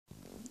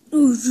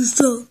Oh, this is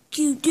so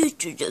cute. This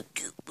is a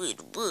cute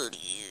little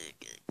buddy.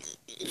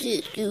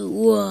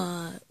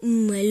 Wow.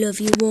 I love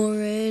you,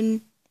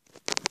 Warren.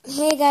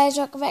 Hey guys,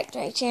 welcome back to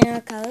my channel,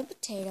 Color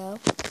Potato.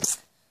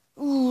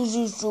 Ooh, this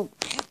is so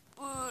cute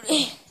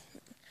buddy.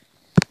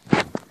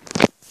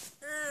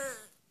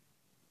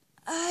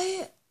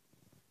 I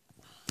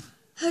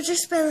have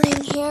just been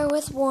laying here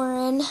with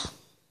Warren.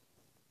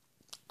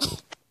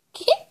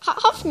 Get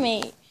off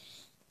me.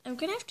 I'm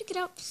gonna have to get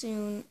up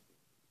soon.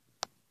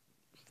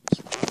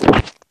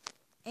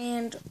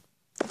 And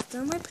I'm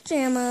still in my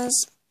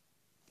pajamas.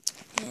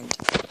 And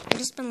I've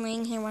just been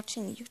laying here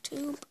watching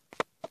YouTube.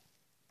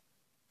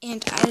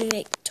 And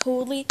I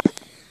totally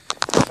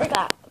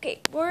forgot.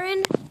 Okay,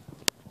 Warren.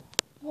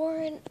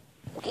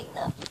 Okay,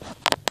 no.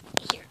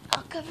 Here,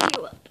 I'll cover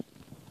you up.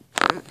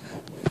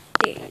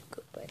 There you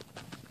go, buddy.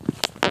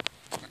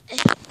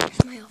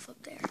 There's my elf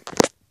up there.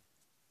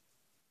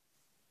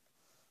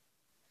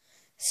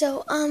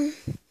 So,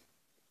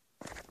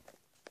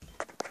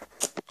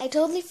 I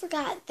totally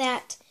forgot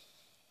that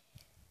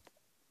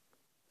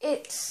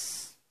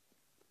it's,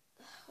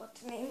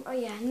 what's her name? Oh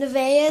yeah,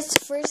 Nevaeh's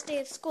first day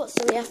of school,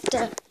 so we have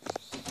to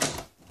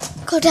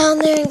go down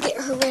there and get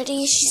her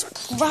ready. She's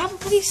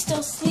probably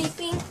still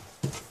sleeping,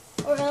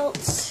 or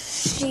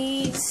else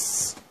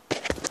she's,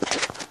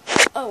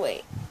 oh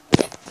wait,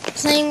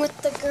 playing with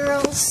the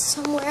girls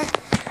somewhere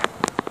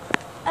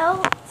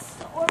else,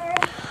 or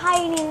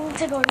hiding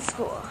to go to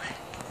school.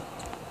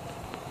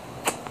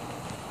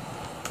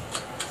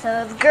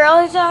 So the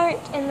girls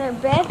aren't in their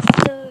beds,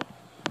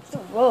 so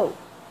whoa.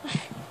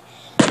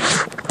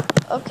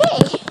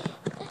 Okay.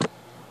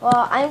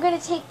 Well, I'm going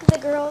to take the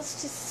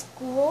girls to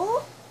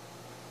school.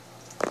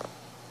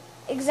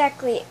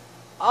 Exactly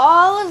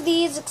all of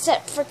these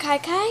except for Kai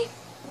Kai.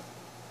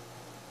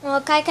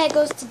 Well, Kai Kai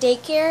goes to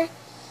daycare,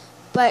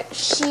 but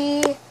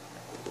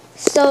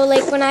so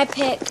like when I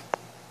pick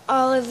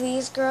all of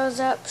these girls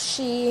up,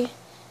 she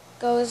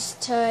goes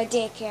to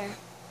daycare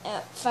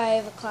at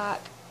 5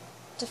 o'clock.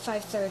 To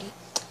 5:30.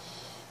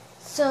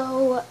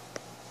 So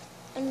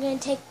I'm going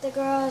to take the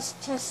girls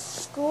to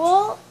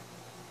school,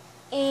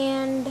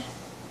 and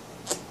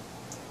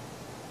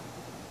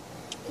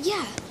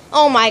yeah.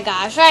 Oh my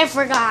gosh, I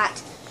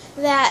forgot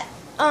that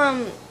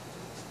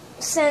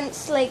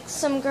since like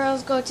some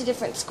girls go to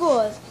different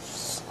schools,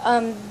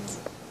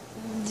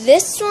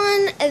 this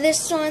one, and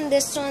this one,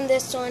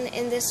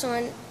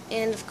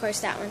 and of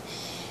course that one,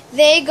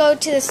 they go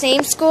to the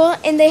same school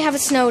and they have a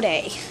snow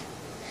day.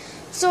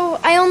 So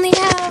I only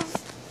have,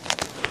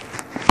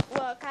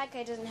 well, Kai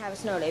Kai doesn't have a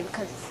snow day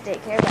because it's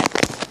daycare,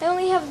 but I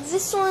only have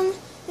this one,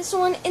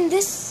 and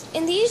these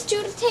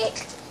two to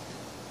take.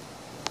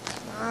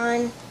 Come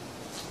on.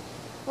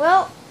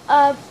 Well,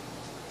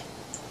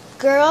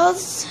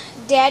 girls,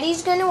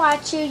 Daddy's gonna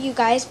watch you. You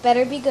guys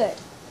better be good.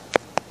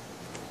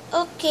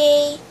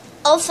 Okay.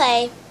 I'll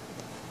say.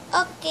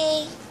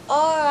 Okay.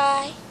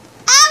 Alright.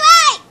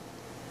 Alright!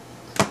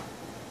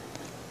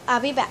 I'll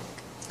be back.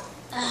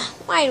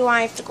 Why do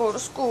I have to go to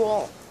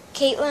school?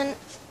 Caitlin,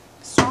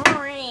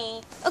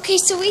 sorry. Okay,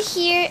 so we're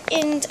here,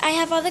 and I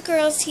have all the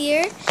girls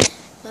here.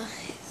 Well,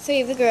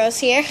 3 of the girls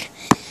here.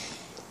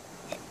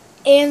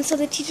 And so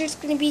the teacher's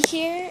going to be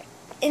here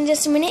in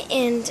just a minute,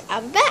 and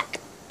I'll be back.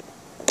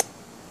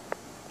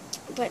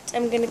 But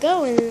I'm going to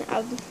go, and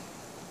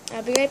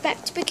I'll be right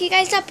back to pick you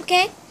guys up,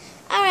 okay?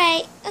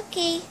 Alright,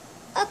 okay,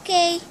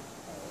 okay.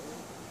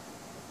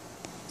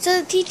 So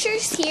the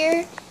teacher's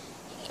here.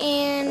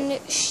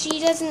 And she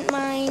doesn't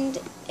mind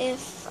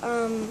if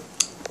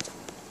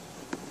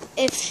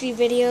she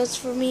videos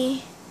for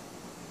me.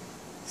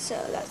 So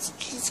that's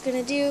what she's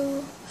gonna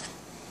do.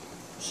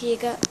 Here you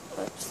go.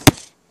 Oops.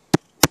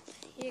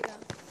 Here you go.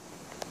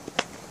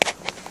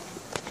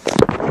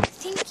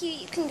 Thank you.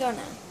 You can go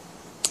now.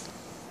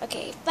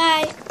 Okay,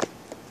 bye.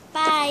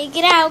 Bye.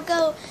 Get out.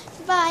 Go.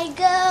 Bye.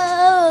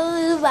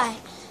 Go. Bye.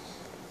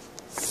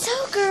 So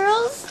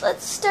girls,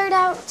 let's start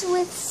out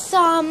with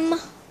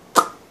some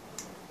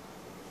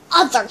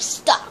other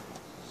stuff.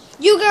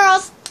 You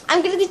girls,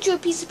 I'm going to get you a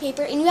piece of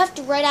paper, and you have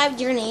to write out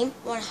your name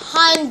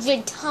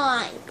 100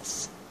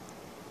 times.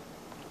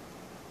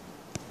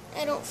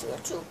 I don't feel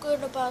too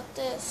good about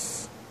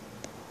this.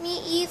 Me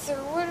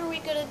either. What are we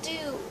going to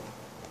do?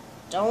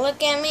 Don't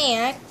look at me.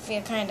 I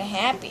feel kind of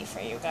happy for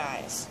you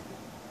guys.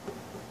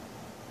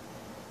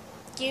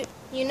 You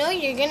know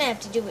you're going to have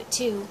to do it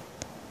too.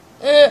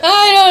 I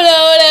don't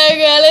know what I'm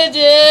going to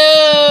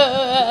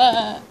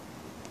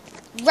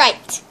do.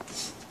 Right.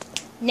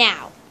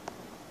 Now,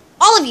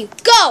 all of you,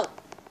 go!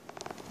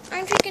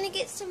 Aren't you going to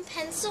get some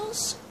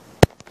pencils?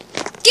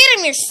 Get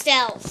them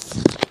yourself.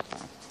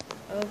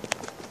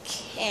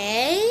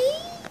 Okay.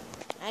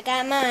 I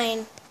got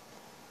mine.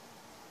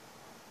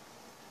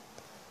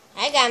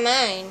 I got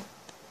mine.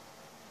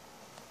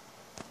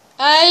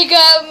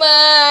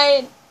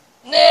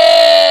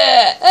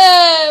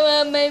 I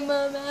want my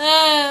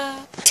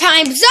mama.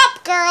 Time's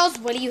up, girls.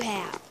 What do you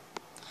have?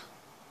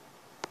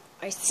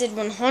 I said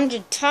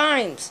 100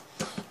 times.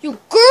 You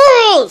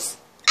girls!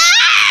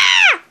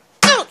 Ah!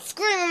 Don't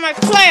scream in my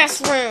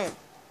classroom!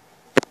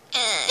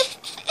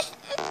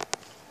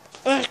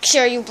 make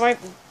sure you break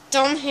the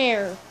dumb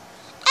hair.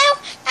 Ow,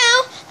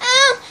 ow,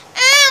 ow,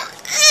 ow,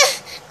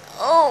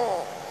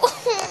 oh.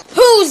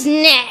 Who's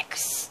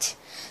next?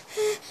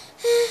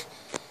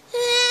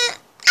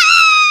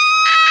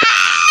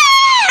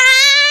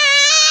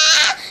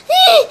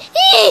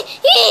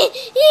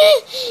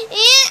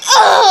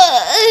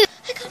 I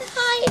gotta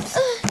hide.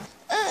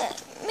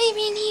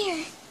 Maybe in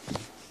here.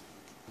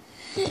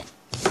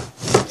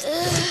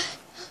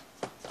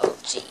 Oh,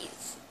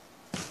 jeez.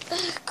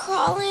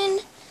 Crawl in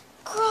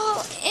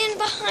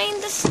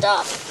behind the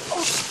stuff.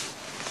 Oh.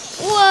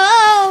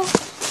 Whoa.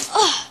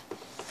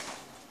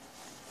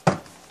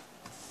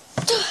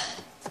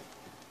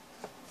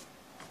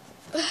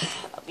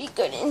 I'll be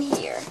good in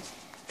here.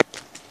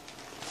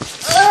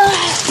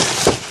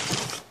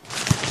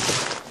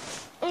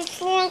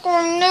 It's like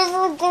I'm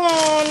never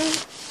gone.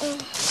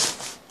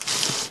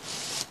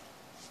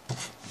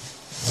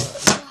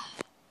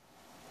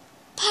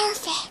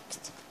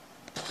 Perfect.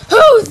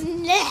 Who's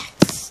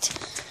next?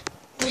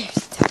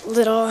 Where's that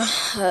little,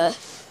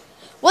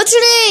 what's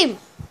your name?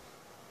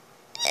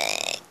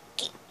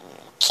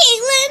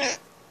 Caitlin.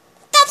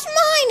 That's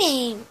my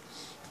name.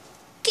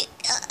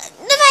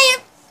 Nevaeh.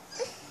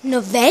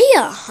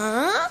 Nevaeh,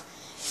 huh?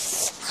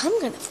 I'm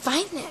gonna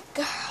find that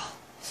girl.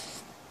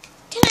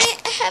 Can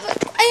I have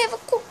a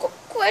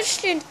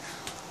question.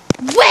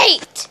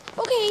 Wait!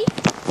 Okay.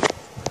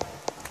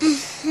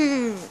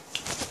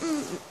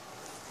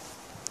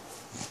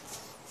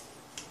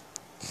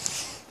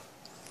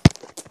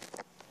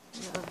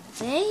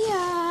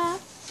 Nevaeh.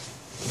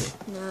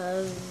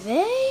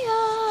 Nevaeh.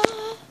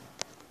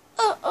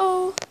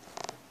 Uh-oh.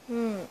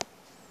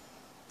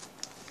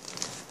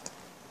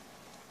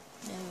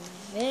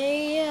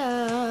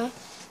 Nevaeh.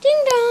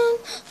 Ding dong.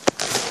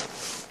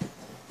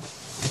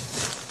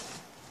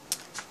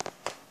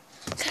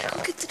 Gotta go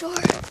get the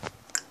door.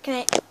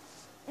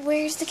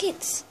 Where's the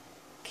kids?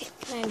 Okay,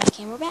 can I have my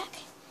camera back?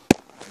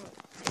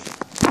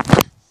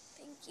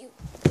 Thank you.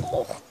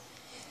 Oh.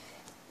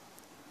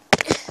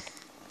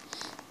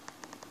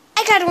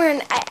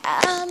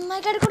 I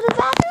gotta go to the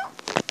bathroom.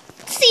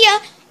 See ya.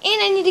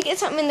 And I need to get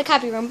something in the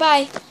copy room.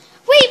 Bye.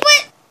 Wait,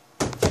 what?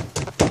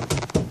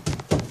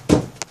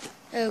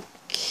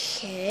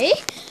 Okay.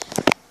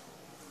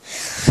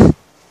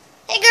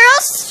 Hey,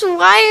 girls.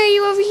 Why are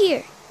you over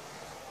here?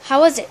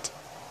 How was it?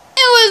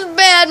 It was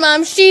bad,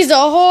 Mom. She's a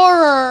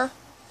horror.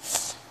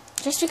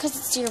 Just because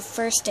it's your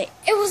first date.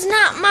 It was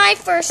not my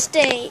first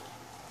date.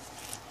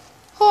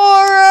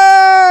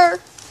 Horror.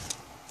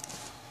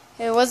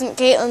 It wasn't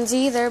Caitlin's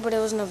either, but it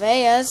was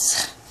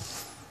Nevaeh's.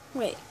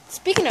 Wait,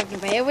 speaking of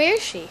Nevaeh, where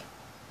is she?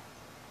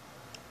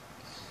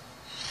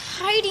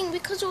 Hiding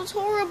because it was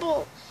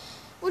horrible.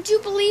 Would you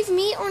believe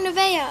me or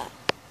Nevaeh?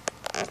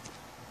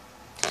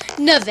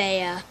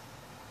 Nevaeh.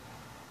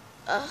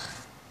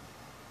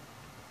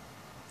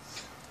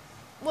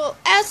 Well,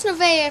 ask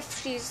Nevaeh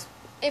if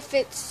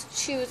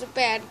she was a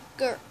bad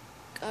girl.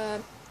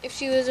 If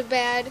she was a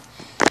bad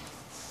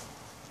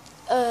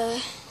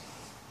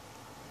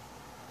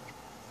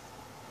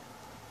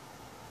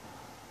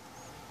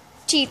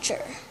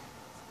teacher.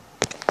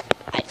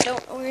 I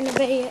don't know where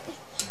Nevaeh is.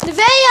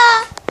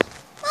 Nevaeh!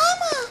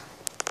 Mama!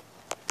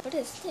 What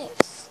is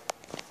this?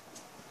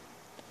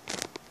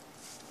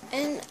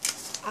 And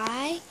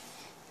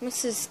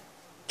Mrs.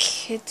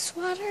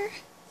 Kidswater?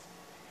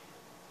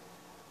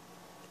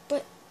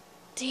 But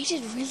they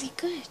did really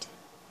good.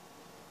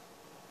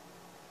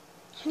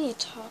 I need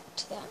to talk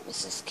to that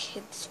Mrs.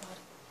 Kidswater.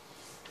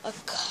 A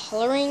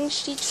coloring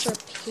sheet for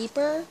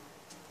paper?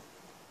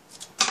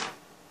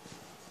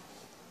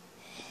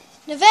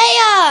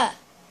 Nevaeh!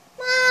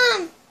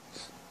 Mom!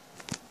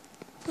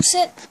 Who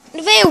said,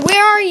 Nevaeh,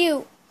 where are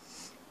you?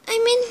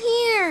 I'm in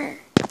here.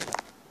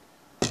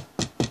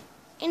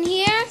 In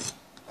here?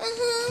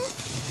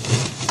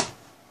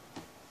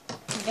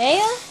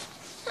 Nevaeh?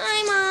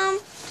 Hi, Mom.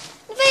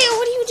 Nevaeh,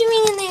 what are you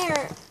doing in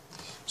there?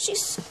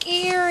 She's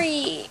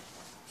scary.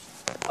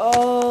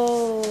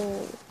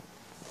 Oh.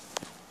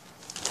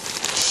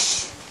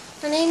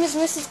 Her name is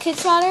Mrs.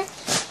 Kidswater.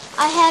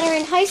 I had her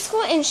in high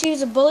school, and she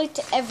was a bully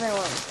to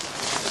everyone.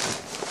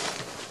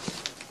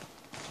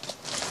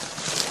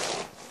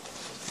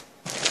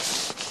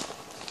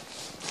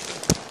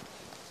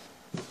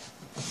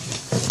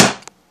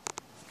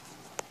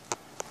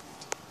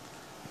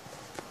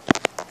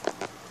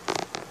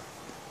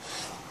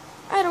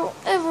 I don't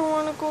ever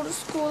want to go to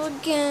school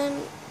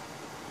again.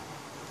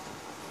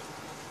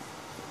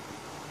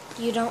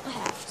 You don't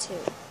have to.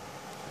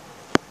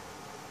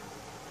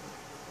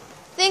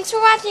 Thanks for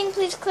watching.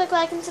 Please click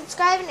like and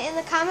subscribe, and in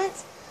the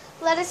comments,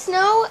 let us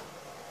know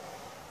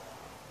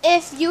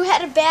if you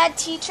had a bad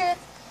teacher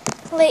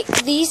like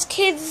these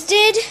kids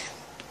did.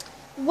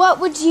 What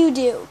would you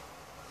do?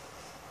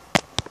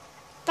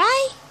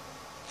 Bye.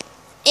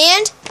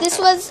 And this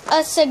was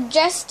a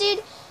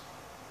suggested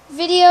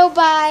video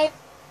by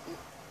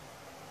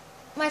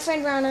my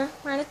friend Rana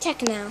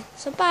Tech Now.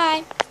 So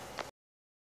bye.